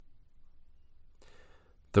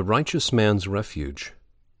The Righteous Man's Refuge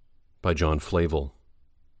by John Flavel.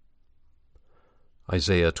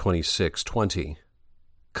 Isaiah 26:20.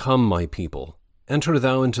 Come, my people, enter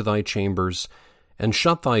thou into thy chambers, and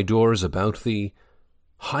shut thy doors about thee.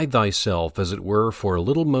 Hide thyself, as it were, for a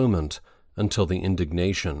little moment, until the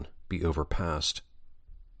indignation be overpast.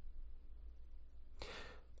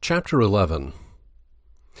 Chapter 11.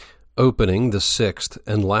 Opening the sixth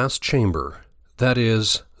and last chamber, that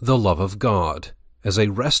is, the love of God, as a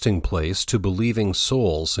resting place to believing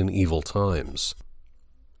souls in evil times.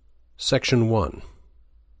 Section 1.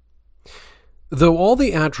 Though all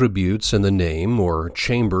the attributes in the name or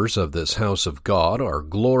chambers of this house of God are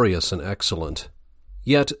glorious and excellent,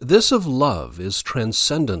 yet this of love is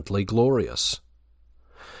transcendently glorious.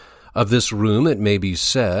 Of this room it may be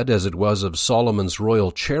said, as it was of Solomon's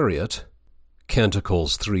royal chariot,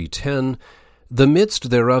 Canticles 3:10, the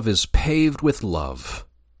midst thereof is paved with love.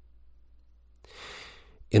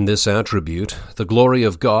 In this attribute, the glory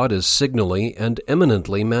of God is signally and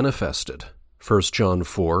eminently manifested, 1 John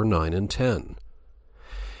 4:9 and 10.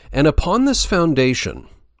 And upon this foundation,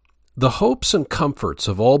 the hopes and comforts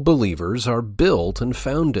of all believers are built and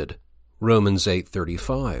founded, Romans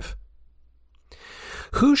 8:35.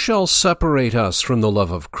 Who shall separate us from the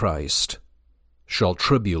love of Christ? Shall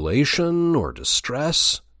tribulation, or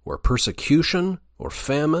distress, or persecution, or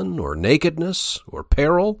famine, or nakedness, or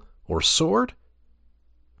peril, or sword?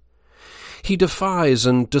 He defies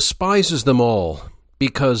and despises them all,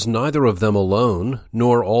 because neither of them alone,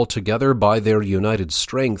 nor altogether by their united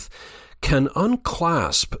strength, can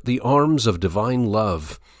unclasp the arms of divine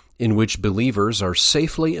love, in which believers are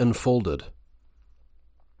safely enfolded.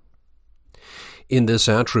 In this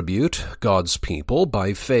attribute, God's people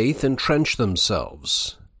by faith entrench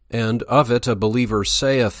themselves, and of it a believer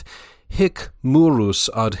saith, Hic murus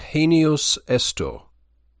ad henius esto.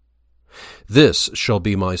 This shall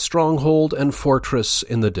be my stronghold and fortress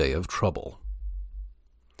in the day of trouble.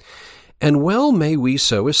 And well may we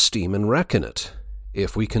so esteem and reckon it,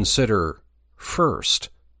 if we consider, first,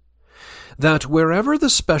 that wherever the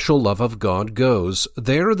special love of God goes,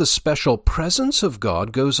 there the special presence of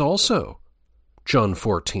God goes also. John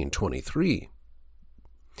 14:23.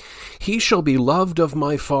 He shall be loved of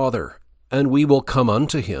my Father, and we will come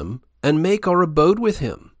unto him, and make our abode with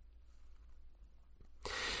him.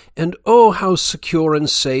 And oh, how secure and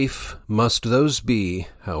safe must those be,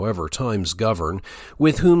 however times govern,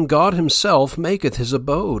 with whom God himself maketh his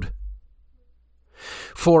abode.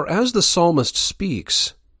 For as the psalmist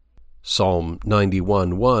speaks, Psalm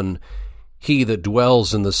 91:1, He that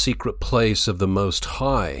dwells in the secret place of the Most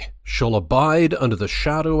High shall abide under the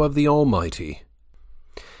shadow of the Almighty.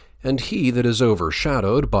 And he that is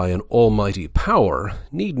overshadowed by an almighty power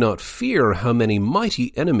need not fear how many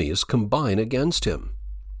mighty enemies combine against him.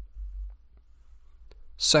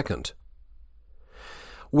 Second,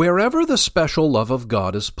 wherever the special love of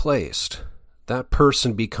God is placed, that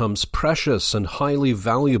person becomes precious and highly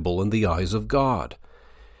valuable in the eyes of God.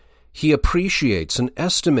 He appreciates and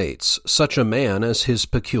estimates such a man as his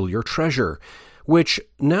peculiar treasure, which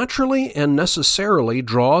naturally and necessarily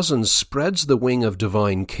draws and spreads the wing of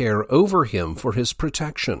divine care over him for his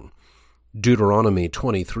protection. Deuteronomy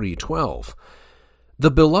 23:12.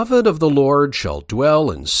 The beloved of the Lord shall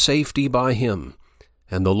dwell in safety by him,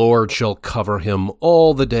 and the Lord shall cover him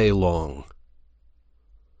all the day long.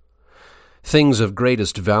 Things of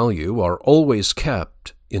greatest value are always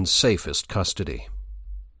kept in safest custody.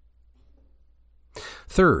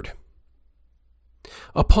 Third,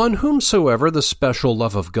 upon whomsoever the special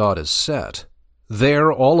love of God is set,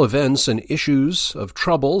 there all events and issues of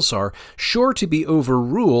troubles are sure to be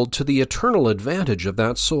overruled to the eternal advantage of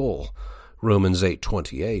that soul. Romans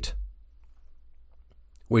 8:28.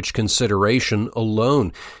 Which consideration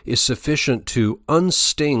alone is sufficient to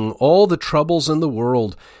unsting all the troubles in the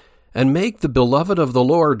world, and make the beloved of the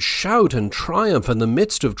Lord shout and triumph in the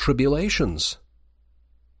midst of tribulations.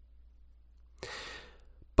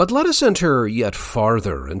 But let us enter yet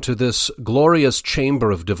farther into this glorious chamber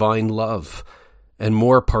of divine love, and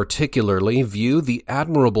more particularly view the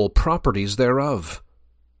admirable properties thereof,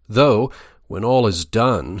 though, when all is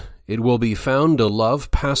done, it will be found a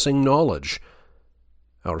love passing knowledge.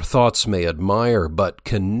 Our thoughts may admire, but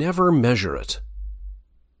can never measure it.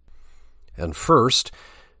 And first,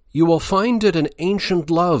 you will find it an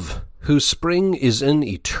ancient love, whose spring is in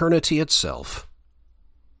eternity itself.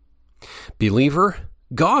 Believer,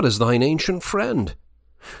 God is thine ancient friend,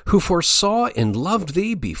 who foresaw and loved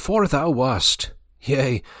thee before thou wast,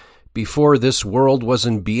 yea, before this world was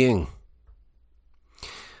in being.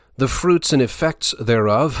 The fruits and effects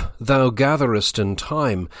thereof thou gatherest in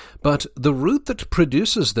time, but the root that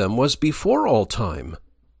produces them was before all time,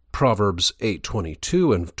 Proverbs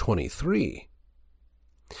 8:22 and 23.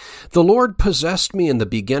 The Lord possessed me in the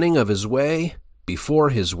beginning of his way, before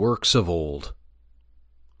his works of old.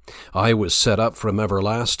 I was set up from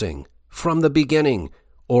everlasting, from the beginning,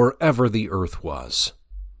 or ever the earth was.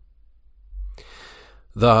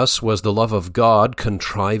 Thus was the love of God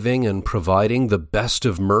contriving and providing the best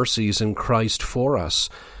of mercies in Christ for us,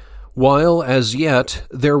 while as yet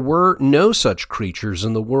there were no such creatures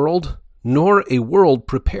in the world, nor a world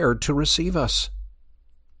prepared to receive us.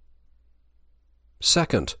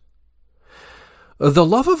 Second, the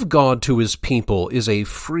love of God to his people is a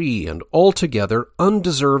free and altogether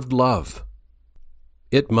undeserved love.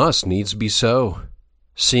 It must needs be so,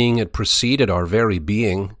 seeing it preceded our very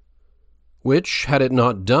being, which, had it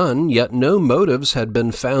not done, yet no motives had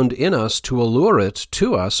been found in us to allure it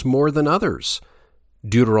to us more than others.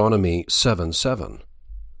 Deuteronomy 7:7.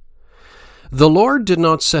 The Lord did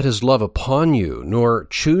not set his love upon you, nor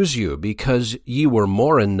choose you, because ye were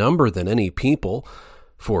more in number than any people,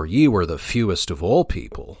 for ye were the fewest of all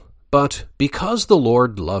people, but because the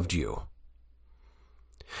Lord loved you.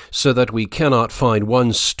 So that we cannot find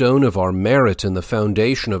one stone of our merit in the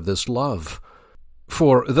foundation of this love.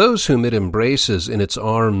 For those whom it embraces in its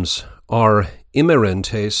arms are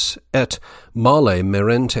immerentes et male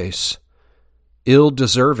merentes,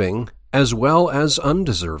 ill-deserving as well as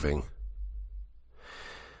undeserving.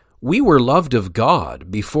 We were loved of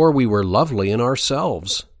God before we were lovely in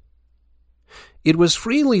ourselves. It was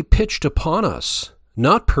freely pitched upon us,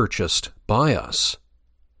 not purchased by us.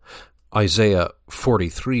 Isaiah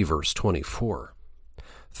 43, verse 24.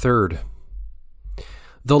 Third,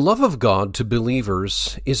 the love of God to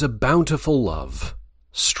believers is a bountiful love,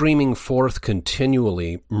 streaming forth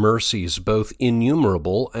continually mercies both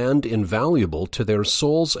innumerable and invaluable to their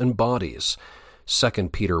souls and bodies.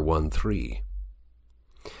 2 Peter 1:3.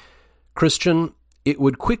 Christian, it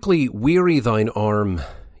would quickly weary thine arm,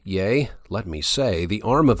 yea, let me say, the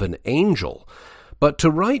arm of an angel, but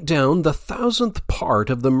to write down the 1,000th part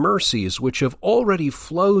of the mercies which have already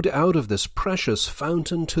flowed out of this precious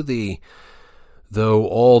fountain to thee, though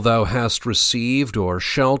all thou hast received or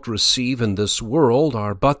shalt receive in this world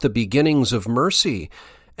are but the beginnings of mercy,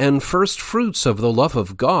 and first fruits of the love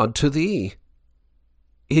of God to thee.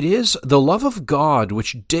 It is the love of God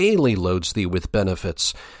which daily loads thee with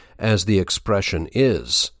benefits, as the expression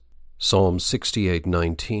is. Psalm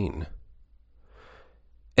 68:19.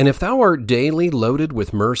 And if thou art daily loaded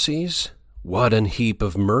with mercies, what an heap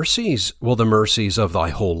of mercies will the mercies of thy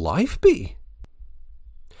whole life be?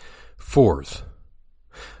 Fourth,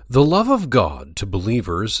 the love of God to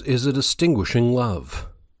believers is a distinguishing love,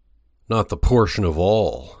 not the portion of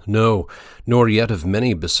all, no, nor yet of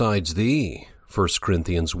many besides thee. 1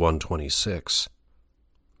 Corinthians 1:26.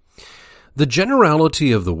 The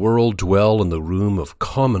generality of the world dwell in the room of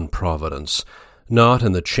common providence, not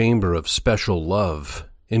in the chamber of special love,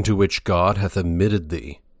 into which God hath admitted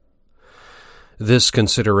thee. This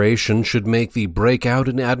consideration should make thee break out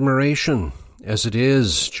in admiration, as it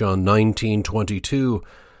is, John 19:22,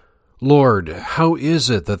 Lord, how is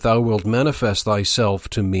it that thou wilt manifest thyself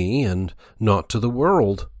to me, and not to the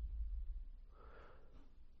world?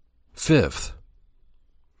 Fifth,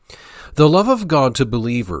 the love of God to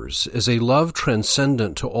believers is a love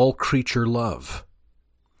transcendent to all creature love.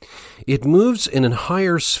 It moves in an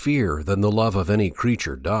higher sphere than the love of any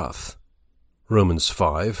creature doth. Romans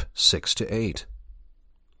 5:6-8.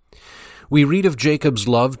 We read of Jacob's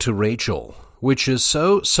love to Rachel, which is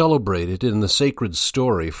so celebrated in the sacred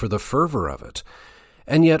story for the fervor of it,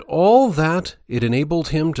 and yet all that it enabled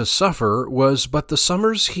him to suffer was but the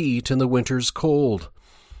summer's heat and the winter's cold.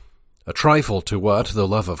 A trifle to what the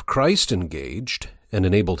love of Christ engaged and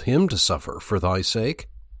enabled him to suffer for thy sake.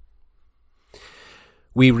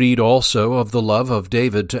 We read also of the love of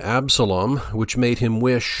David to Absalom, which made him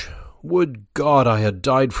wish, Would God I had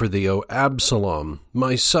died for thee, O Absalom,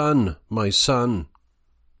 my son, my son.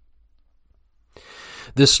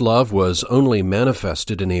 This love was only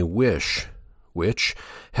manifested in a wish, which,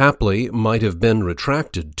 haply, might have been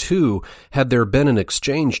retracted too, had there been an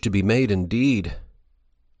exchange to be made indeed.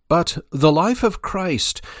 But the life of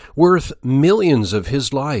Christ, worth millions of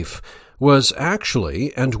his life, was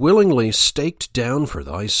actually and willingly staked down for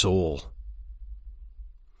thy soul.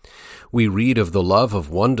 We read of the love of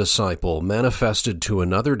one disciple manifested to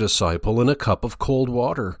another disciple in a cup of cold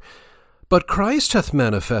water. But Christ hath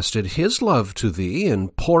manifested his love to thee in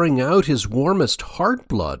pouring out his warmest heart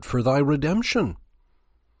blood for thy redemption.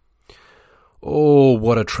 Oh,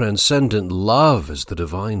 what a transcendent love is the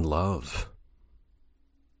divine love!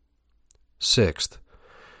 Sixth,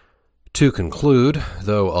 to conclude,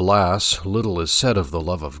 though, alas, little is said of the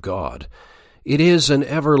love of God, It is an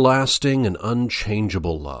everlasting and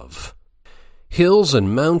unchangeable love. Hills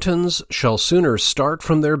and mountains shall sooner start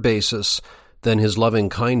from their basis than his loving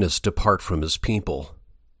kindness depart from his people.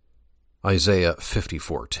 Isaiah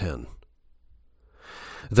 54:10.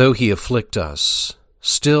 Though he afflict us,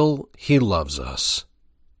 still he loves us.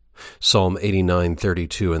 Psalm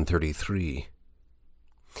 89:32 and 33.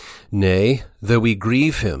 Nay, though we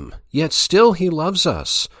grieve him, yet still he loves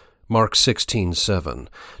us. Mark 16:7.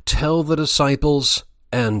 Tell the disciples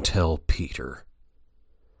and tell Peter.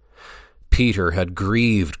 Peter had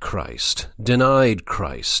grieved Christ, denied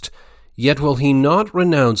Christ, yet will he not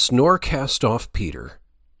renounce nor cast off Peter.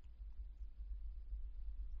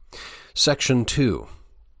 Section 2.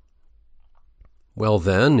 Well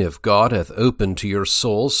then, if God hath opened to your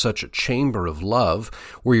souls such a chamber of love,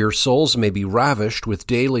 where your souls may be ravished with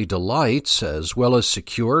daily delights, as well as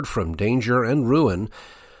secured from danger and ruin,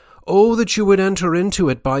 oh, that you would enter into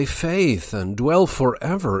it by faith, and dwell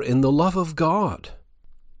forever in the love of God.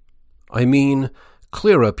 I mean,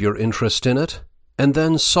 clear up your interest in it, and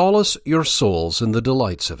then solace your souls in the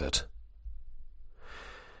delights of it.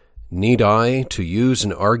 Need I to use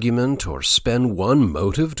an argument or spend one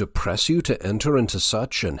motive to press you to enter into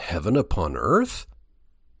such an heaven upon earth?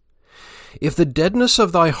 If the deadness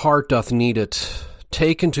of thy heart doth need it,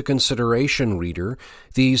 take into consideration, reader,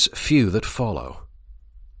 these few that follow.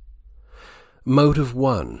 Motive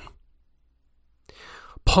 1.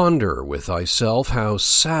 Ponder with thyself how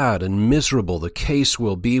sad and miserable the case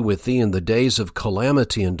will be with thee in the days of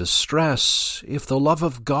calamity and distress, if the love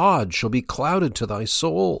of God shall be clouded to thy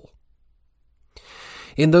soul.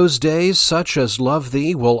 In those days such as love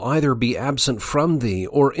thee will either be absent from thee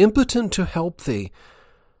or impotent to help thee.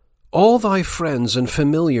 All thy friends and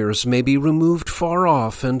familiars may be removed far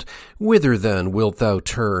off, and whither then wilt thou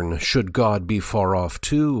turn, should God be far off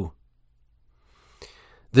too?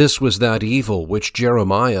 This was that evil which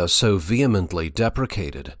Jeremiah so vehemently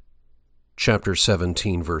deprecated. Chapter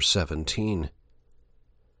 17, verse 17.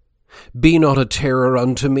 Be not a terror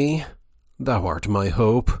unto me, thou art my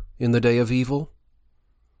hope in the day of evil.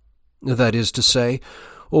 That is to say,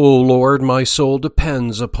 O Lord, my soul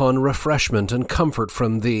depends upon refreshment and comfort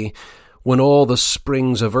from thee, when all the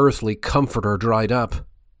springs of earthly comfort are dried up.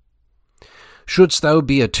 Shouldst thou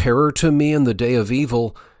be a terror to me in the day of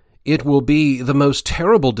evil, it will be the most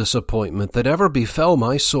terrible disappointment that ever befell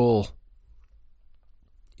my soul.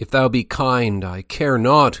 If thou be kind, I care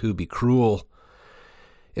not who be cruel.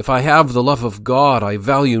 If I have the love of God, I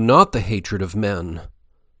value not the hatred of men.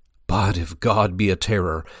 But if God be a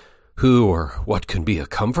terror, who or what can be a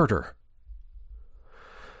comforter?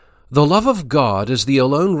 The love of God is the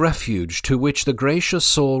alone refuge to which the gracious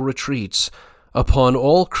soul retreats upon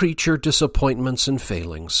all creature disappointments and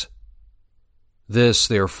failings. This,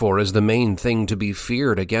 therefore, is the main thing to be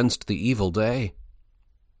feared against the evil day.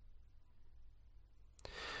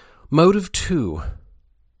 Motive 2.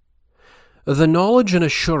 The knowledge and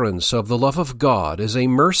assurance of the love of God is a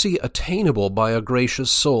mercy attainable by a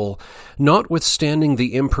gracious soul, notwithstanding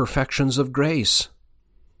the imperfections of grace.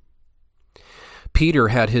 Peter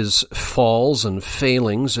had his falls and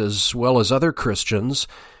failings as well as other Christians,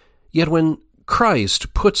 yet when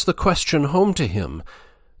Christ puts the question home to him,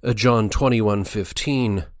 John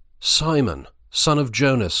 21:15, Simon, son of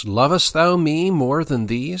Jonas, lovest thou me more than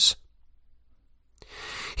these?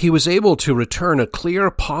 He was able to return a clear,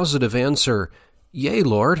 positive answer, Yea,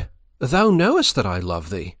 Lord, thou knowest that I love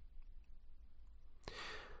thee.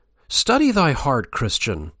 Study thy heart,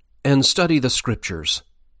 Christian, and study the Scriptures.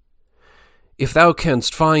 If thou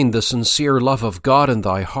canst find the sincere love of God in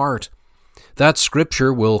thy heart, that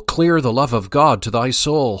Scripture will clear the love of God to thy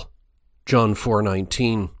soul. John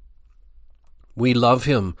 4:19. We love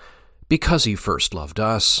him because he first loved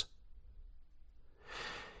us.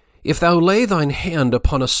 If thou lay thine hand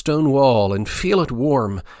upon a stone wall and feel it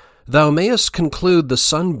warm, thou mayest conclude the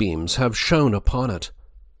sunbeams have shone upon it.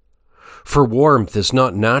 For warmth is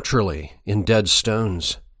not naturally in dead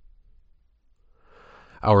stones.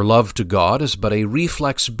 Our love to God is but a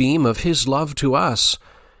reflex beam of his love to us,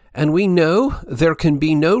 and we know there can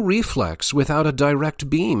be no reflex without a direct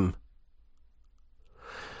beam.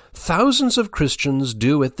 Thousands of Christians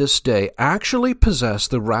do at this day actually possess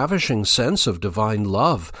the ravishing sense of divine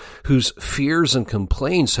love, whose fears and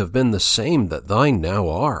complaints have been the same that thine now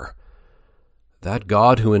are. That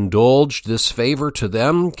God who indulged this favor to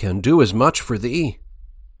them can do as much for thee.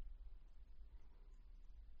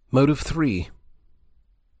 Motive 3.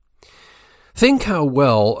 Think how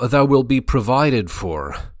well thou wilt be provided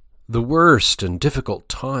for the worst and difficult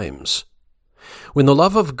times, when the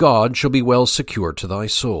love of God shall be well secured to thy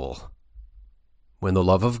soul. when the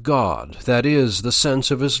love of God, that is, the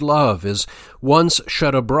sense of his love, is once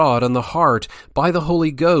shed abroad in the heart by the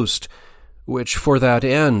Holy Ghost, which for that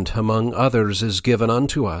end, among others, is given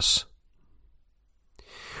unto us.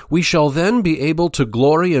 We shall then be able to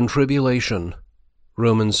glory in tribulation.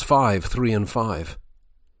 Romans 5:3-5.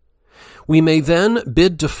 We may then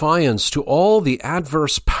bid defiance to all the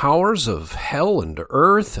adverse powers of hell and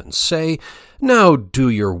earth and say, "Now do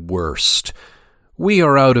your worst. We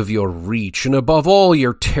are out of your reach and above all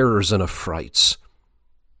your terrors and affrights."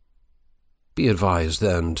 Be advised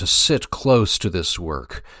then to sit close to this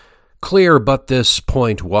work. Clear but this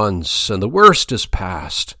point once, and the worst is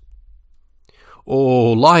past.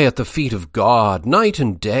 Oh, lie at the feet of God night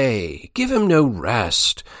and day. Give him no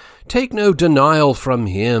rest. Take no denial from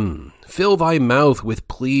him. Fill thy mouth with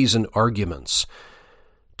pleas and arguments.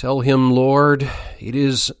 Tell him, Lord, it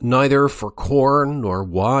is neither for corn nor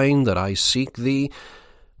wine that I seek thee,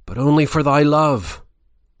 but only for thy love.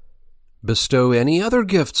 Bestow any other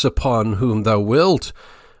gifts upon whom thou wilt,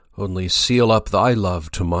 only seal up thy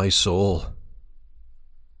love to my soul.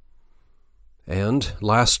 And,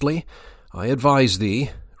 lastly, I advise thee,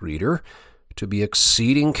 reader, to be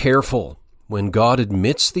exceeding careful, when God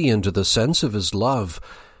admits thee into the sense of his love,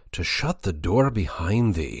 to shut the door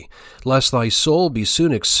behind thee, lest thy soul be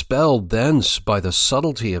soon expelled thence by the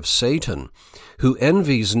subtlety of Satan, who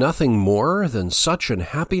envies nothing more than such an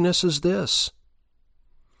happiness as this.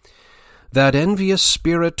 That envious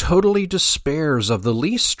spirit totally despairs of the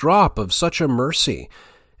least drop of such a mercy,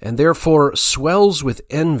 and therefore swells with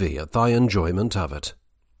envy at thy enjoyment of it.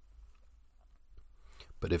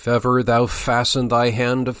 But if ever thou fasten thy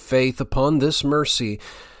hand of faith upon this mercy,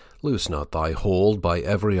 loose not thy hold by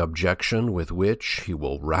every objection with which he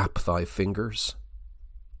will wrap thy fingers.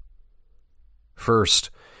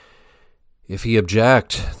 First, if he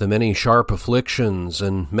object the many sharp afflictions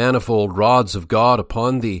and manifold rods of God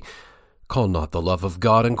upon thee, call not the love of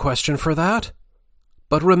God in question for that,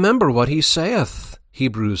 but remember what he saith,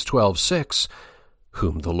 Hebrews 12:6,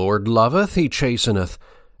 Whom the Lord loveth he chasteneth,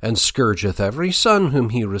 and scourgeth every son whom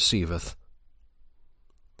he receiveth.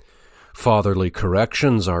 Fatherly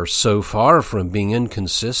corrections are so far from being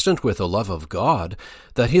inconsistent with the love of God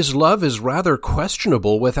that his love is rather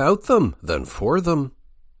questionable without them than for them.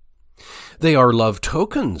 They are love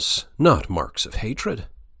tokens, not marks of hatred.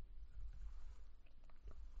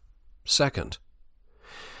 Second,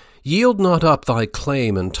 yield not up thy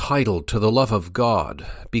claim and title to the love of God,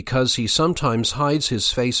 because he sometimes hides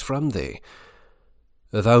his face from thee.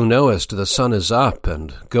 Thou knowest the sun is up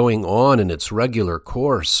and going on in its regular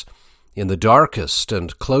course, in the darkest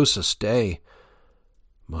and closest day.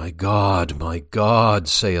 My God,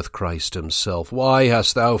 saith Christ himself, why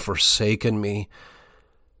hast thou forsaken me?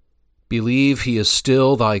 Believe he is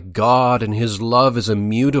still thy God, and his love is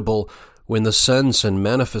immutable when the sense and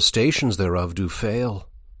manifestations thereof do fail.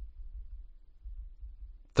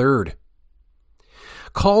 Third,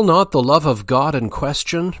 call not the love of God in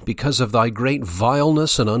question because of thy great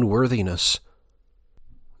vileness and unworthiness.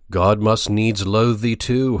 God must needs loathe thee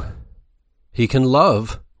too. He can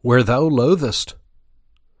love where thou loathest.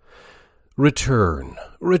 Return,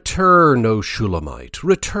 O Shulamite,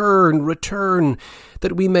 return,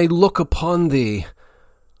 that we may look upon thee.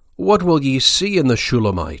 What will ye see in the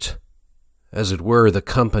Shulamite? As it were the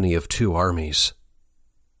company of two armies.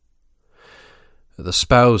 The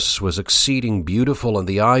spouse was exceeding beautiful in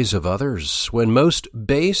the eyes of others, when most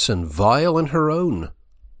base and vile in her own.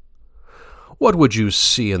 What would you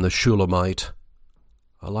see in the Shulamite?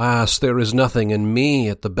 Alas, there is nothing in me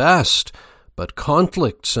at the best, but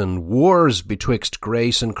conflicts and wars betwixt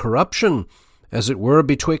grace and corruption, as it were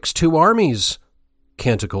betwixt two armies.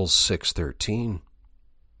 Canticles 6:13.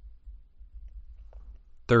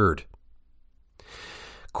 Third,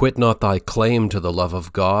 quit not thy claim to the love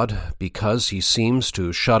of God, because he seems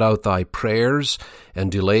to shut out thy prayers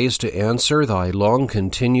and delays to answer thy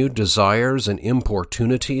long-continued desires and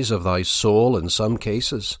importunities of thy soul in some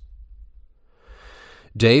cases.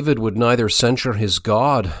 David would neither censure his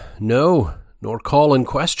God, no, nor call in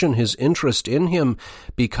question his interest in him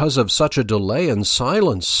because of such a delay and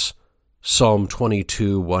silence. Psalm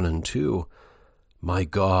 22:1-2. My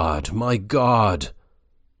God,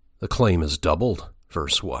 the claim is doubled.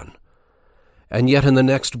 Verse 1. And yet in the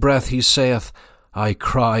next breath he saith, I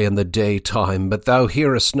cry in the daytime, but thou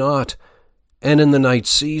hearest not, and in the night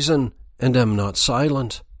season, and am not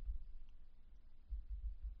silent.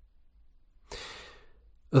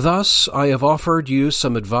 Thus I have offered you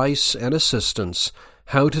some advice and assistance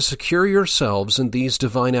how to secure yourselves in these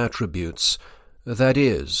divine attributes, that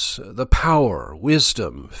is, the power,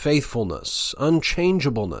 wisdom, faithfulness,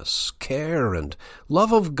 unchangeableness, care, and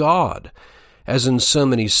love of God, as in so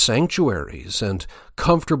many sanctuaries and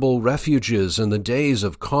comfortable refuges in the days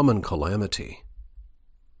of common calamity.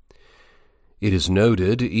 It is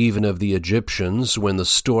noted even of the Egyptians when the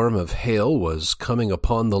storm of hail was coming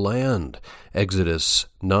upon the land, Exodus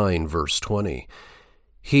 9, verse 20.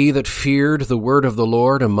 He that feared the word of the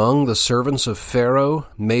Lord among the servants of Pharaoh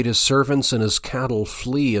made his servants and his cattle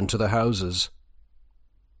flee into the houses.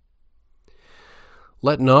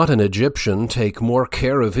 Let not an Egyptian take more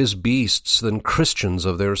care of his beasts than Christians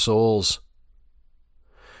of their souls.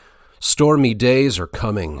 Stormy days are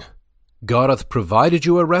coming. God hath provided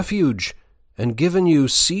you a refuge, and given you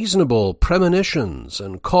seasonable premonitions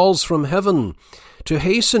and calls from heaven to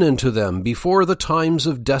hasten into them before the times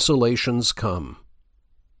of desolations come.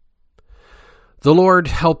 The Lord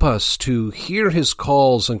help us to hear his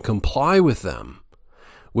calls and comply with them,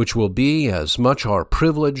 which will be as much our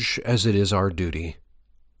privilege as it is our duty.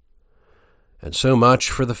 And so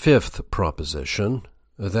much for the fifth proposition,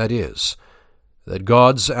 that is, that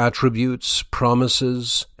God's attributes,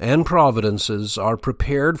 promises, and providences are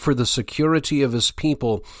prepared for the security of his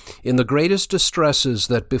people in the greatest distresses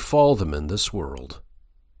that befall them in this world.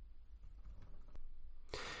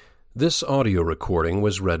 This audio recording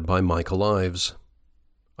was read by Michael Ives.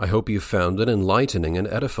 I hope you found it enlightening and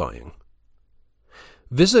edifying.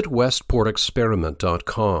 Visit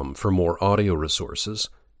westportexperiment.com for more audio resources,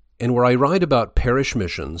 and where I write about parish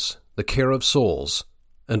missions, the care of souls,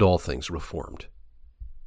 and all things Reformed.